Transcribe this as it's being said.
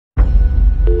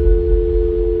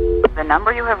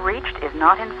number you have reached is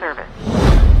not in service.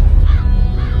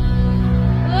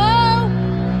 Hello?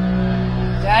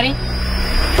 Daddy?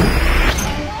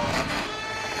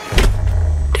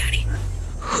 Daddy,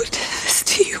 who did this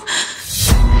to you?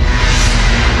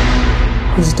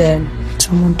 He's dead.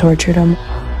 Someone tortured him.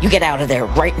 You get out of there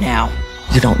right now.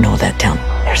 You don't know that town.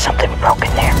 There's something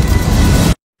broken there.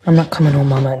 I'm not coming home,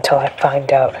 Mama, until I find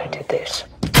out who did this.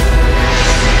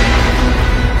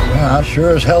 Well, I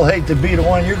sure as hell hate to be the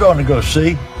one you're going to go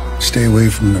see. Stay away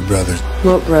from the brothers.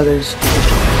 What brothers?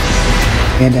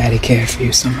 Your daddy cared for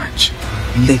you so much.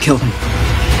 They killed him.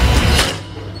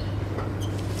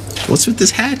 What's with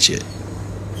this hatchet?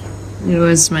 It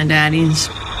was my daddy's.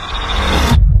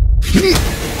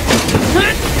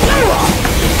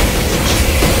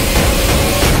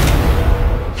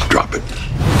 Drop it.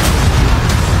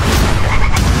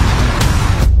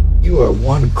 You are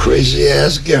one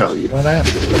crazy-ass girl, you know that?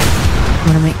 I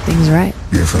want to make things right.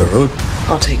 Here for the road?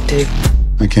 I'll take Dig.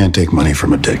 I can't take money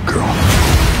from a dead girl.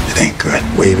 It ain't good.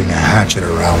 Waving a hatchet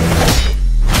around,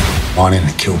 wanting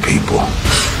to kill people.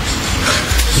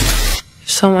 If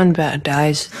someone bad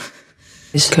dies,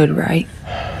 is good, right?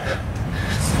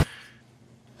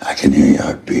 I can hear your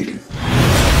heart beating.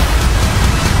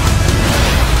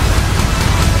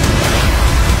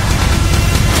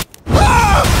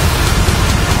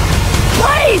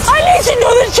 Please! I need to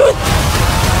know the truth!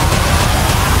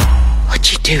 What'd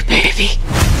you do, baby?